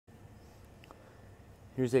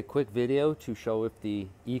Here's a quick video to show if the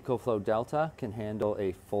EcoFlow Delta can handle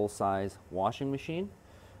a full-size washing machine.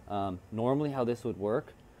 Normally how this would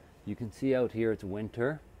work, you can see out here it's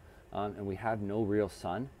winter and we have no real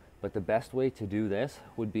sun, but the best way to do this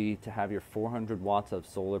would be to have your 400 watts of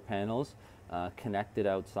solar panels connected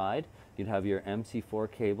outside. You'd have your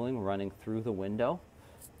MC4 cabling running through the window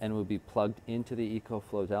and it would be plugged into the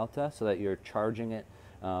EcoFlow Delta so that you're charging it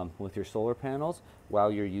with your solar panels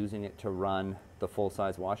while you're using it to run the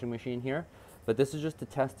full-size washing machine here. But this is just a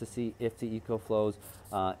test to see if the EcoFlow's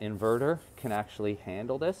inverter can actually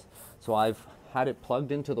handle this. So I've had it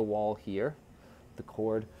plugged into the wall here. The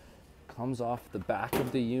cord comes off the back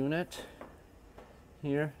of the unit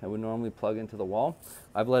here. I would normally plug into the wall.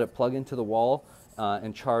 I've let it plug into the wall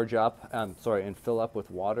and charge up, and fill up with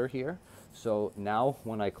water here. So now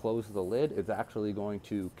when I close the lid, it's actually going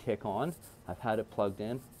to kick on. I've had it plugged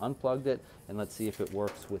in, unplugged it, and let's see if it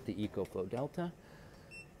works with the EcoFlow Delta.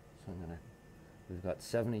 So we've got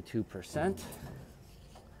 72%.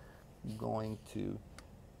 I'm going to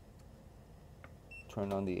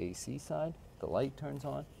turn on the AC side. The light turns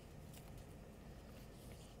on.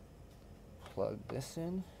 Plug this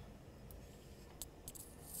in.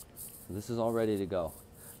 So this is all ready to go.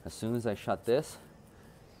 As soon as I shut this,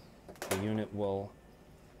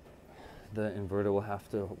 the inverter will have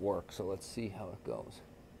to work. So let's see how it goes.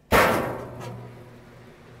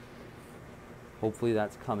 Hopefully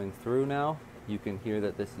that's coming through now. You can hear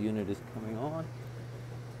that this unit is coming on.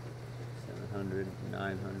 700,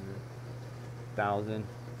 900, 1,000.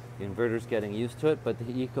 The inverter's getting used to it, but the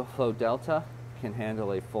EcoFlow Delta can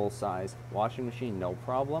handle a full-size washing machine, no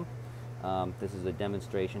problem. This is a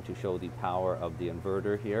demonstration to show the power of the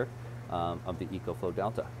inverter here of the EcoFlow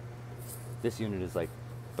Delta. This unit is like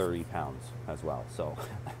 30 pounds as well, so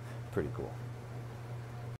pretty cool.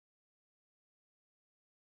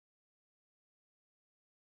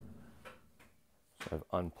 So I've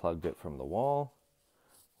unplugged it from the wall,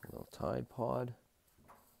 a little Tide Pod.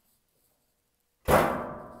 I'm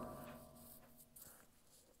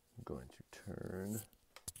going to turn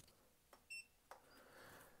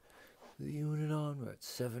the unit on. We're at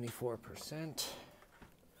 74%.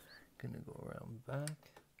 Gonna go around back.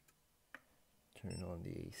 Turn on the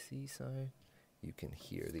AC side. You can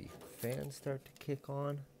hear the fan start to kick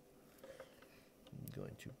on. I'm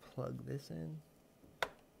going to plug this in.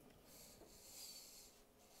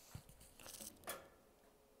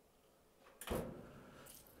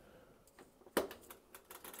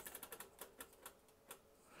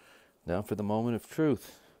 Now for the moment of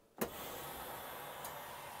truth.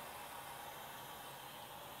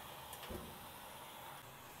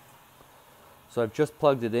 So I've just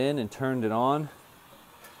plugged it in and turned it on.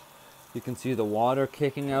 You can see the water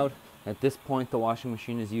kicking out. At this point, the washing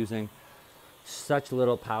machine is using such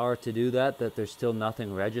little power to do that there's still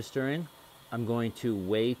nothing registering. I'm going to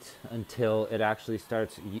wait until it actually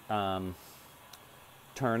starts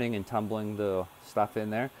turning and tumbling the stuff in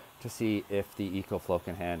there to see if the EcoFlow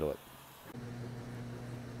can handle it.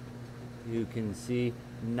 You can see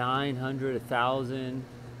 900, 1,000,